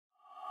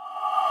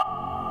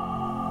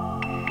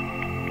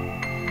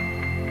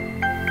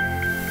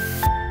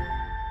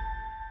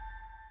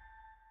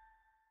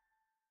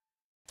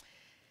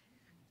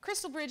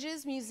Crystal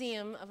Bridges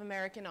Museum of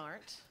American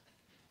Art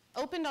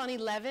opened on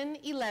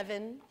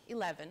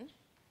 11/11/11,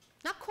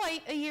 not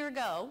quite a year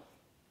ago,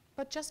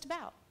 but just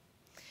about.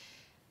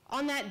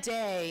 On that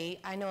day,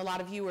 I know a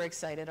lot of you were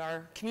excited,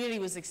 our community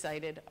was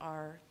excited,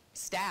 our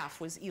staff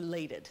was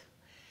elated,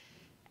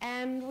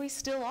 and we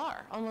still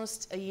are,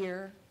 almost a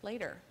year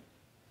later.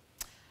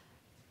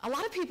 A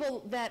lot of people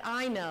that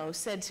I know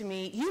said to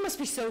me, "You must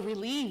be so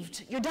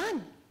relieved, you're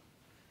done."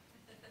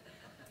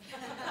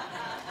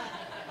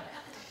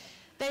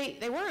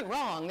 They weren't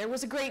wrong. There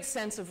was a great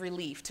sense of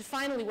relief to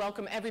finally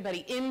welcome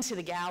everybody into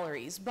the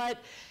galleries. But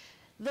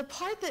the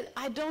part that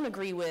I don't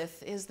agree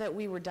with is that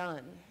we were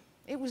done.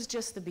 It was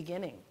just the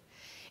beginning.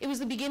 It was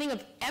the beginning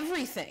of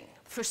everything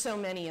for so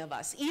many of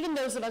us, even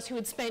those of us who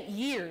had spent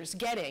years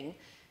getting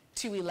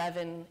to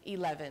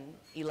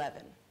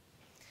 11/11/11.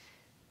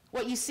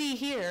 What you see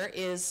here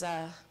is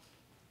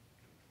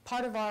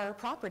part of our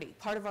property,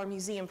 part of our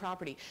museum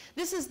property.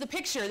 This is the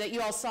picture that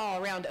you all saw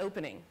around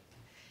opening.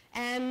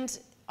 And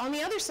on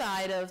the other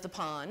side of the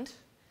pond,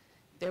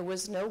 there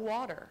was no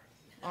water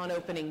on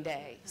opening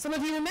day. Some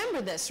of you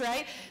remember this,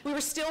 right? We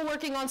were still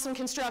working on some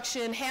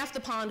construction, half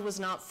the pond was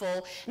not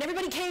full, and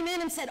everybody came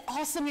in and said,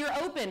 "Awesome, you're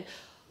open."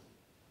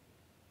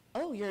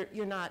 "Oh,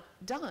 you're not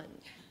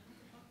done."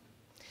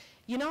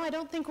 You know, I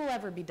don't think we'll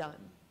ever be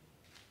done.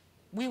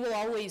 We will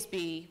always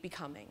be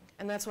becoming,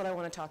 and that's what I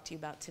want to talk to you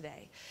about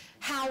today.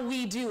 How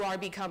we do our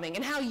becoming,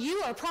 and how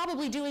you are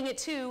probably doing it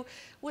too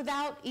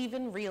without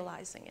even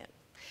realizing it.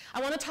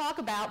 I want to talk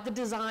about the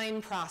design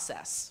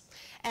process.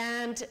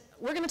 And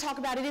we're going to talk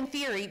about it in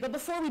theory, but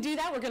before we do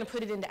that, we're going to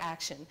put it into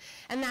action.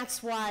 And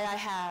that's why I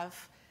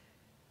have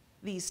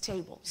these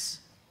tables.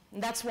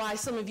 And that's why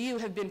some of you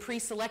have been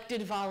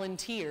pre-selected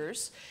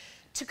volunteers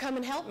to come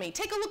and help me.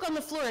 Take a look on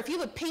the floor. If you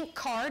have a pink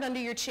card under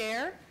your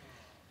chair,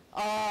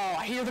 oh,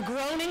 I hear the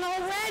groaning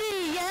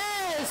already,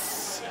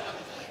 yes.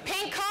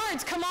 Pink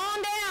cards, come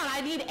on down.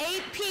 I need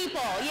 8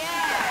 people,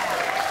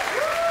 yeah. Woo!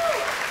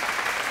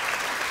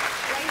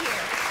 Right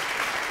here.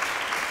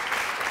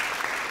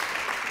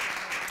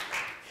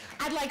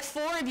 I'd like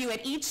 4 of you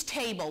at each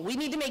table. We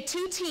need to make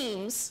 2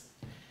 teams.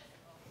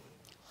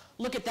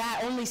 Look at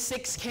that, only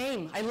 6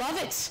 came. I love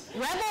it.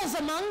 Rebels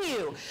among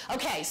you.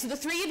 Okay, so the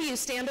 3 of you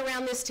stand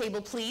around this table,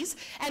 please.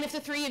 And if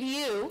the 3 of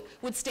you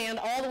would stand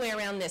all the way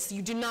around this,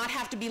 you do not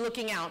have to be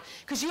looking out,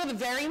 because you have a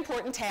very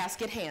important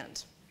task at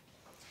hand.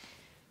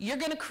 You're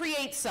going to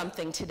create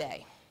something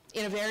today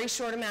in a very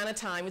short amount of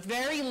time with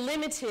very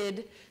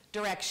limited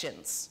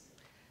directions.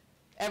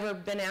 Ever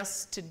been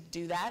asked to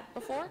do that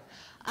before?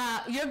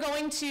 You're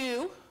going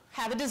to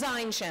have a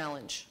design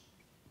challenge.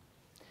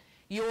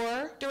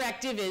 Your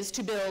directive is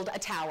to build a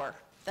tower.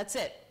 That's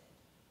it.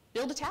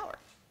 Build a tower.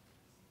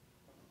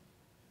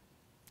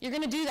 You're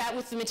going to do that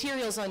with the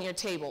materials on your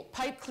table,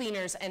 pipe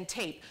cleaners and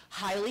tape.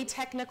 Highly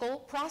technical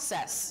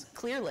process,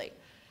 clearly.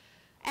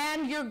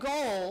 And your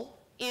goal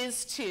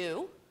is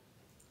to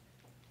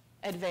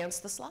advance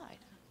the slide.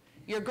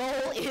 Your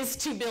goal is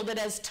to build it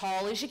as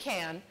tall as you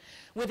can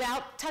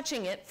without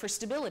touching it for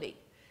stability.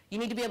 You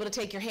need to be able to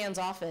take your hands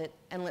off it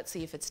and let's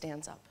see if it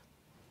stands up.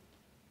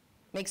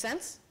 Make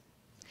sense?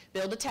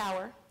 Build a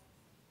tower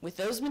with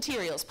those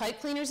materials, pipe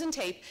cleaners and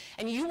tape,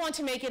 and you want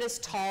to make it as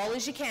tall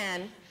as you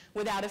can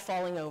without it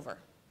falling over.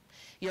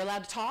 You're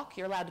allowed to talk,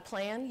 you're allowed to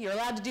plan, you're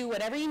allowed to do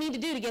whatever you need to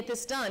do to get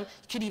this done.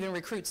 You could even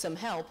recruit some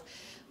help,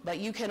 but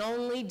you can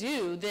only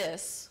do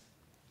this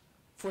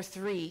for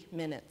 3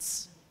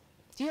 minutes.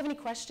 Do you have any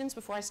questions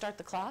before I start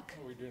the clock?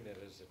 Are we doing that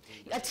as a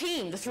team? A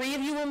team. The 3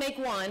 of you will make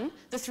one,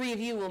 the 3 of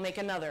you will make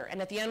another.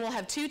 And at the end we'll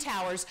have 2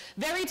 towers,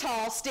 very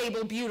tall,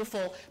 stable,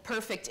 beautiful,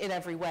 perfect in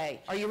every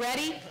way. Are you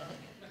ready?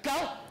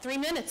 Go. 3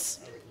 minutes.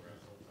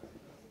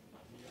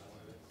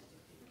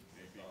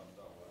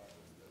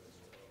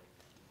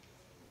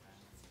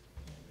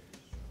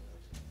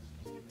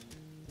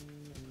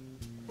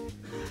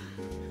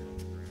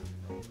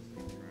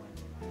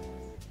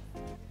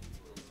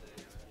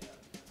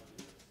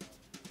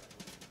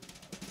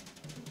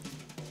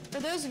 For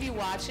those of you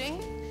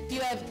watching, if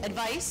you have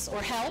advice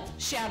or help,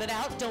 shout it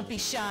out. Don't be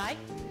shy.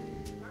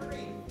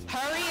 Hurry.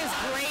 Hurry is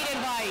great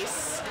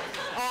advice.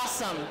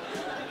 Awesome.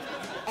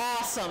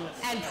 Awesome.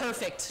 And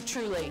perfect,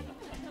 truly.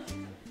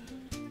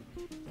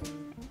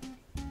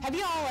 Have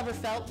you all ever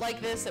felt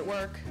like this at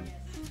work?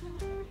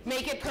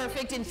 Make it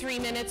perfect in 3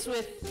 minutes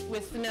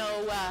with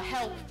no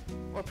help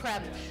or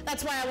prep.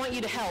 That's why I want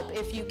you to help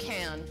if you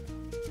can.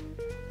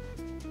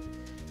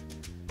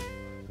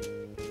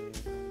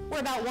 We're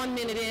about 1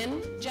 minute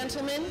in,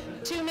 gentlemen.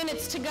 2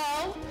 minutes to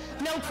go.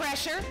 No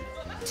pressure.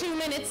 2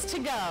 minutes to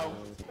go.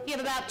 You have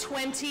about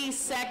 20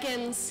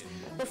 seconds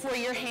before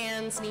your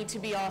hands need to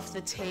be off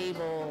the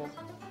table.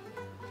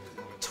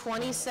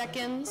 20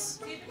 seconds.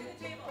 Keep it on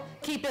the table.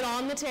 Keep it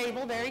on the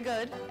table. Very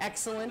good.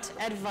 Excellent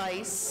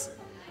advice.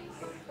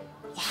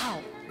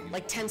 Wow,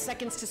 like 10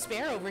 seconds to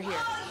spare over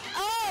here.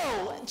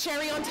 Oh,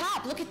 cherry on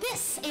top. Look at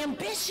this.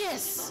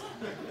 Ambitious.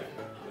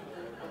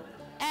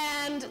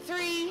 And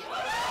 3, 2,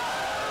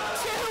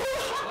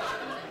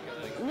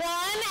 1,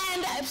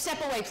 and step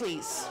away,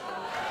 please.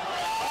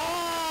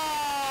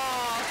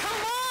 Oh, come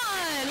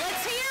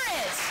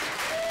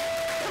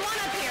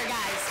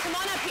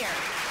on up here.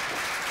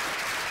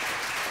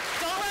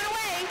 Don't run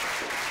away.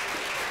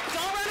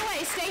 Don't run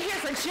away. Stay here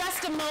for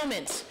just a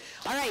moment.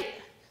 All right,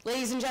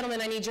 ladies and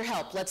gentlemen, I need your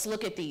help. Let's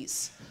look at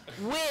these.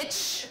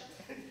 Which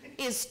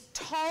is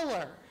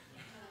taller?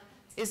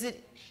 Is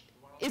it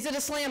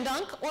a slam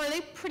dunk, or are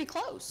they pretty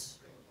close?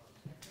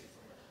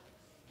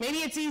 Maybe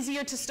it's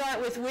easier to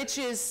start with which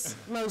is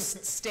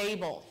most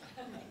stable.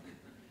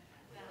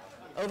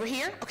 Over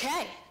here?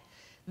 Okay.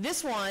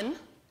 This one,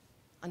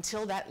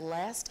 until that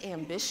last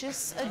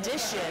ambitious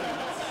addition,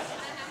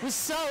 was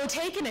so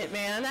taking it,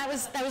 man. That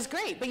was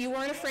great, but you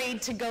weren't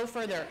afraid to go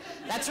further.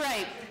 That's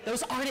right.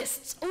 Those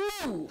artists,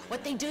 ooh,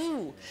 what they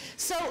do.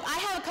 So I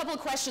have a couple of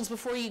questions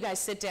before you guys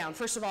sit down.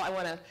 First of all, I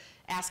want to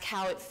ask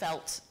how it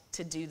felt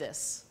to do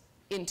this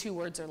in 2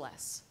 words or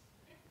less.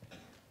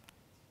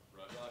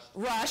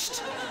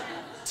 Rushed.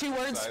 2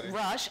 words, exciting.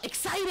 Rush.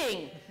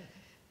 Exciting.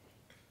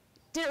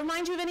 Did it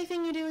remind you of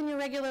anything you do in your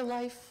regular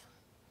life?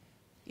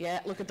 Yeah,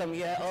 look at them,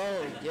 yeah,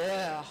 oh,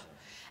 yeah.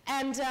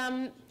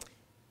 And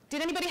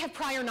did anybody have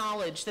prior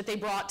knowledge that they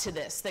brought to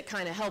this that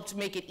kind of helped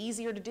make it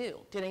easier to do?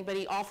 Did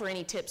anybody offer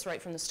any tips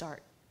right from the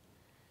start?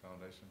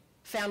 Foundation.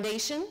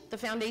 Foundation, the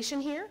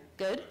foundation here,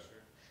 good.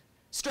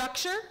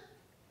 Structure.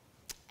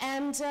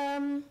 And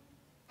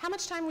how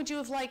much time would you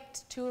have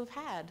liked to have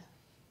had?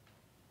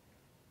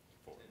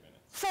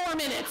 4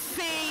 minutes,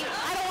 see?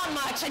 I don't want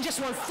much, I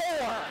just want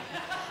 4.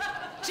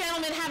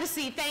 Gentlemen, have a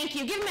seat, thank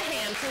you. Give him a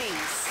hand,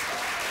 please.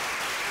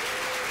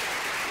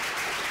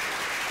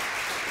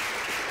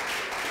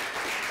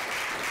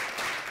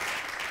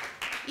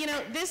 You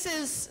know, this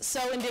is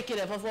so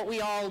indicative of what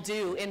we all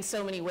do in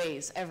so many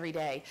ways every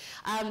day.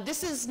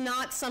 This is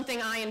not something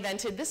I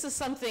invented. This is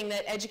something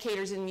that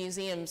educators in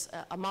museums,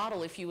 a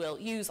model, if you will,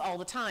 use all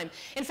the time.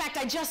 In fact,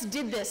 I just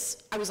did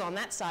this, I was on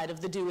that side of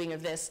the doing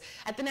of this,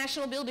 at the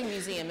National Building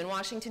Museum in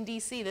Washington,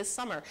 D.C. this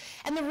summer.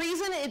 And the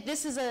reason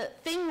this is a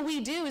thing we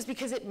do is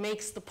because it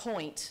makes the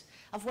point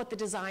of what the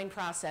design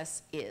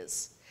process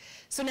is.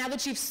 So now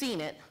that you've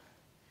seen it,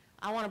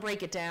 I want to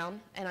break it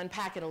down and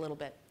unpack it a little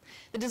bit.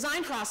 The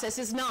design process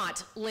is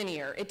not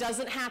linear. It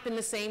doesn't happen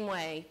the same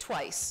way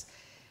twice,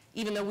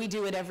 even though we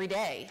do it every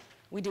day.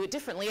 We do it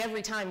differently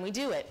every time we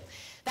do it.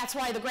 That's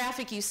why the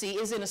graphic you see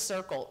is in a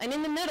circle. And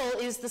in the middle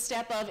is the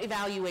step of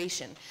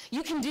evaluation.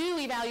 You can do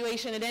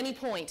evaluation at any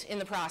point in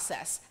the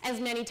process, as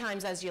many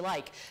times as you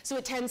like. So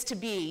it tends to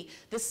be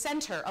the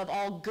center of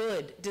all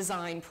good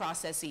design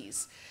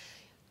processes.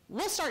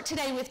 We'll start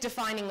today with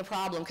defining the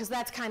problem, because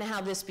that's kind of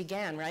how this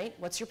began, right?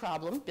 What's your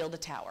problem? Build a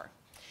tower.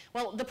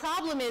 Well, the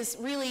problem is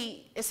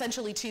really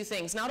essentially 2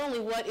 things. Not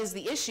only what is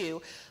the issue,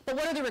 but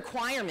what are the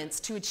requirements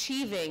to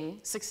achieving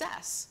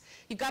success?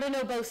 You've got to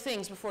know both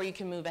things before you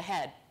can move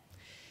ahead.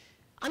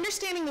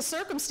 Understanding the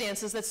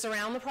circumstances that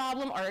surround the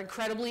problem are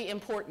incredibly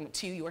important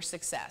to your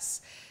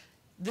success.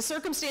 The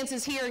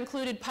circumstances here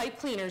included pipe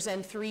cleaners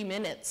and 3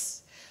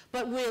 minutes.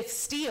 But with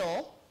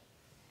steel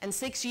and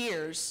 6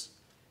 years,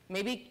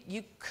 maybe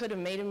you could have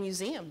made a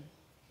museum.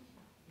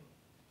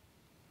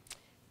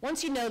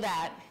 Once you know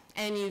that,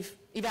 and you've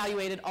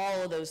evaluated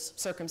all of those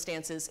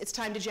circumstances, it's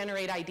time to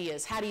generate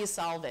ideas. How do you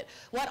solve it?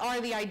 What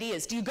are the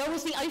ideas? Do you go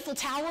with the Eiffel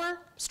Tower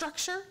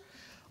structure,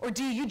 or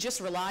do you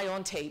just rely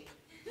on tape?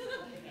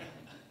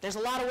 There's a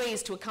lot of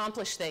ways to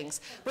accomplish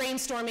things.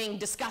 Brainstorming,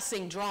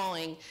 discussing,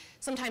 drawing,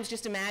 sometimes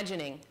just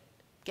imagining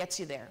gets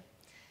you there.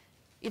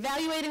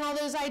 Evaluating all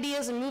those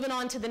ideas and moving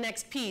on to the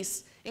next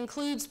piece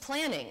includes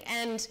planning,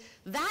 and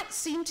that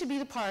seemed to be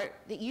the part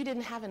that you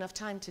didn't have enough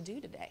time to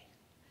do today.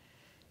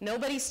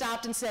 Nobody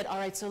stopped and said, all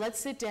right, so let's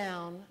sit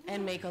down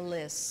and make a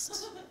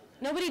list.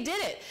 Nobody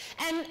did it.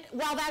 And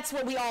while that's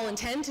what we all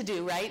intend to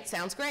do, right?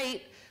 Sounds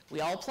great.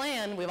 We all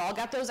plan. We've all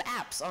got those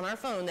apps on our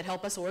phone that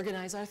help us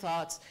organize our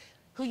thoughts.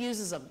 Who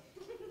uses them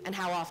and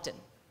how often?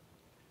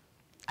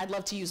 I'd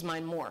love to use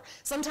mine more.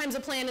 Sometimes a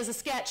plan is a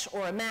sketch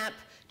or a map,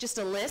 just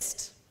a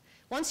list.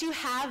 Once you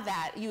have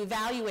that, you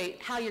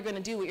evaluate how you're going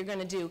to do what you're going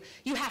to do.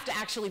 You have to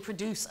actually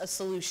produce a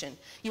solution.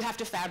 You have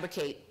to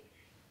fabricate.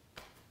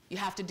 You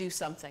have to do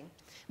something.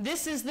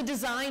 This is the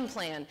design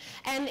plan,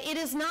 and it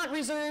is not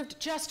reserved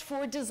just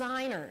for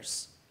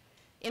designers.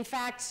 In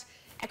fact,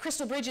 at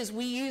Crystal Bridges,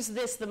 we use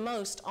this the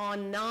most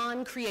on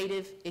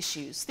non-creative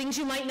issues, things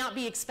you might not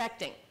be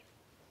expecting.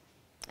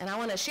 And I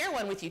want to share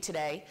one with you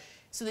today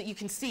so that you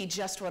can see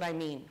just what I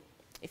mean.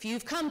 If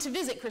you've come to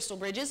visit Crystal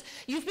Bridges,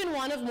 you've been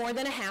one of more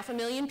than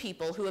 500,000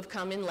 people who have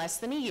come in less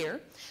than a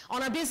year.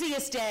 On our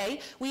busiest day,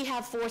 we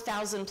have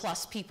 4,000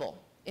 plus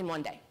people in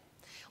one day.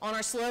 On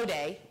our slow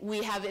day,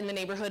 we have in the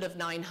neighborhood of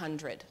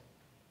 900.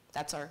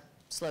 That's our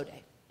slow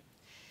day.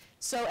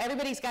 So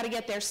everybody's got to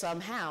get there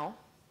somehow.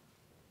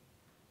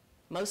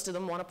 Most of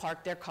them want to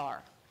park their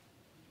car.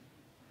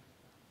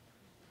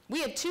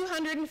 We have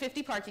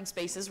 250 parking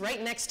spaces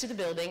right next to the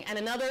building and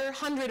another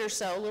 100 or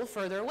so a little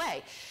further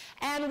away.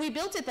 And we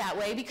built it that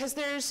way because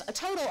there's a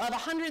total of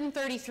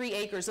 133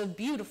 acres of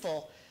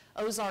beautiful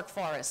Ozark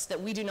forest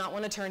that we do not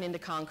want to turn into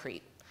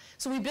concrete.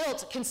 So we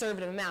built a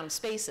conservative amount of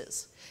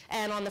spaces.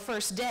 And on the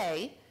first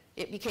day,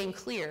 it became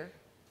clear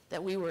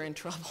that we were in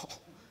trouble.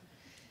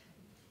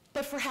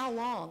 But for how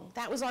long?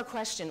 That was our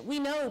question. We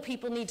know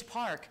people need to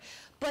park,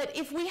 but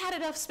if we had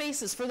enough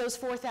spaces for those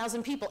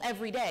 4,000 people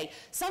every day,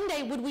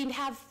 someday would we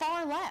have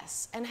far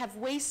less and have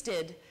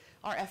wasted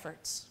our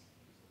efforts?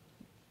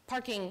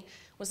 Parking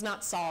was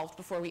not solved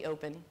before we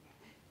opened.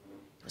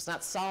 It was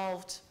not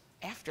solved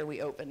after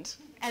we opened,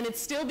 and it's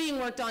still being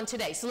worked on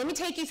today. So let me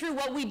take you through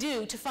what we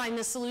do to find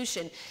this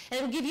solution, and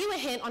it will give you a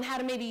hint on how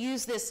to maybe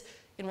use this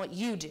in what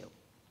you do.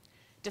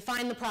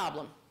 Define the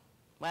problem.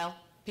 Well,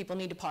 people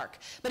need to park.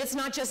 But it's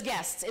not just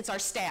guests, it's our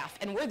staff,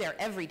 and we're there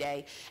every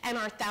day, and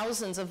our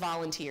thousands of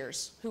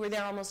volunteers who are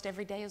there almost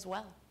every day as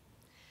well.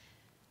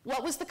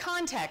 What was the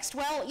context?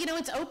 Well, you know,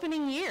 it's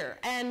opening year,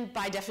 and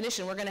by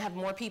definition, we're going to have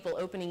more people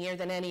opening year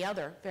than any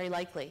other, very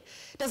likely.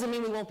 Doesn't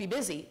mean we won't be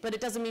busy, but it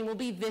doesn't mean we'll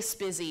be this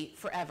busy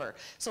forever.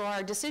 So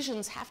our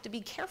decisions have to be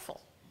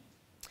careful.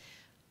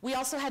 We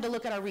also had to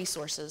look at our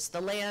resources.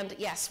 The land,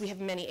 yes, we have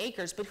many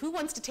acres, but who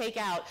wants to take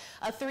out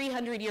a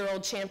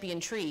 300-year-old champion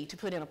tree to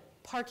put in a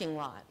parking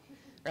lot,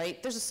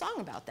 right? There's a song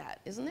about that,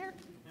 isn't there?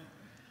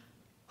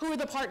 Who are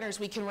the partners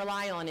we can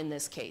rely on in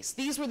this case?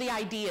 These were the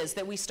ideas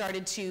that we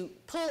started to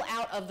pull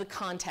out of the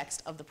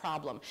context of the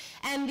problem.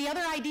 And the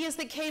other ideas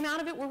that came out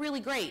of it were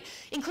really great,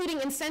 including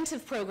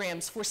incentive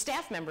programs for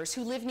staff members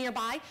who live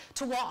nearby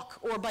to walk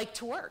or bike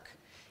to work.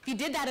 If you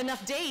did that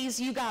enough days,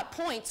 you got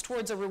points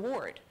towards a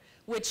reward,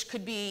 which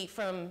could be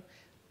from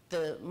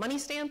the money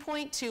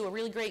standpoint to a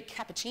really great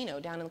cappuccino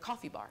down in the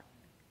coffee bar.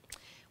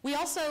 We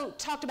also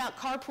talked about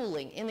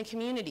carpooling in the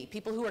community,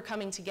 people who are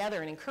coming together,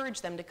 and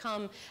encouraged them to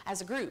come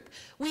as a group.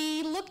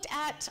 We looked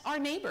at our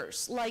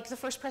neighbors, like the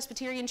First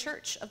Presbyterian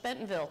Church of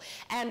Bentonville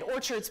and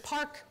Orchards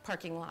Park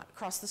parking lot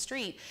across the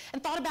street,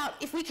 and thought about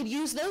if we could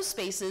use those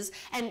spaces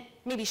and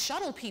maybe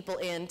shuttle people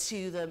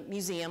into the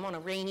museum on a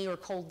rainy or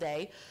cold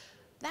day.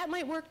 That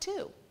might work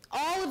too.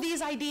 All of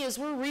these ideas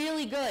were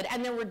really good,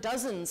 and there were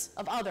dozens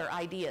of other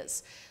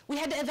ideas. We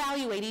had to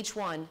evaluate each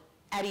one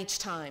at each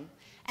time,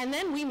 and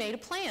then we made a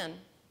plan.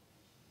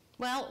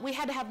 Well, we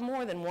had to have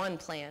more than one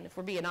plan, if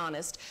we're being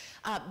honest.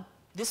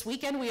 This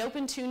weekend, we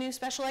opened 2 new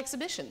special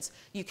exhibitions.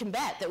 You can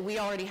bet that we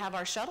already have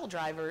our shuttle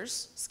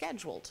drivers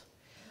scheduled.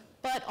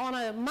 But on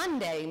a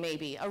Monday,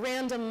 maybe, a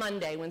random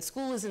Monday, when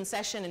school is in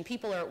session and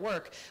people are at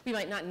work, we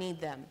might not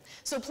need them.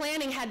 So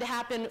planning had to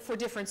happen for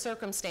different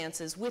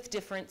circumstances with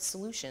different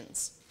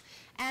solutions.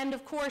 And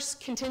of course,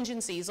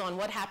 contingencies on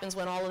what happens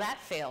when all of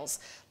that fails,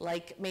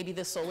 like maybe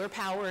the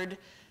solar-powered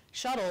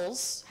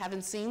shuttles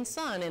haven't seen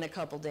sun in a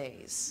couple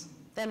days.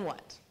 Then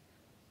what?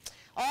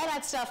 All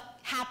that stuff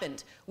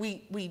happened.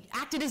 We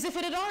acted as if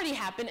it had already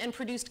happened and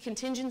produced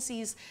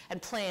contingencies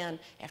and plan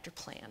after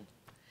plan.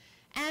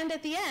 And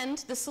at the end,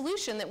 the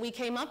solution that we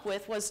came up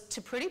with was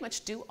to pretty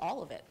much do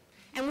all of it.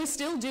 And we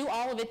still do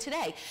all of it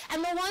today.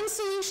 And the one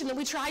solution that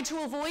we tried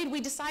to avoid, we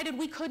decided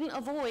we couldn't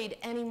avoid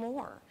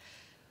anymore.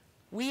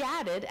 We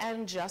added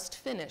and just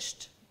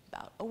finished,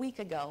 about a week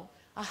ago,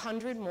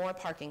 100 more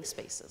parking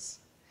spaces.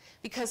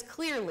 Because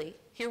clearly,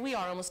 here we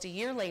are almost a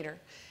year later,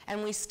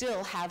 and we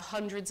still have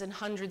hundreds and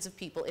hundreds of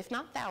people, if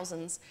not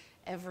thousands,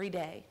 every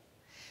day.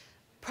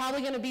 Probably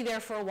going to be there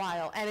for a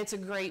while, and it's a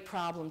great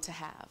problem to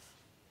have.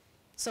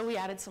 So we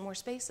added some more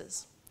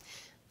spaces.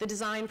 The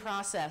design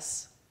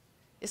process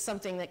is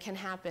something that can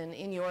happen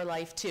in your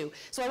life too.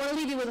 So I want to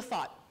leave you with a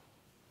thought.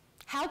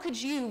 How could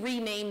you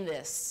rename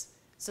this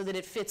so that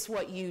it fits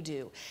what you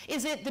do?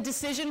 Is it the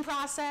decision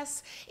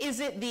process? Is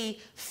it the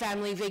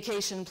family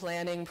vacation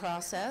planning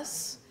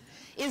process?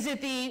 Is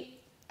it the,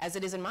 as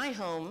it is in my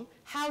home,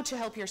 how to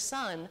help your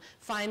son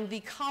find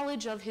the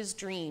college of his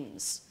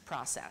dreams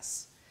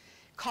process?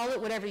 Call it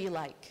whatever you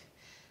like.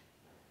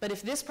 But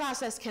if this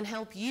process can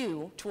help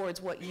you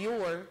towards what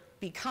you're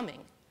becoming,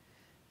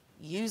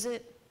 use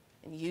it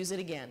and use it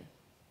again.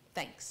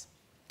 Thanks.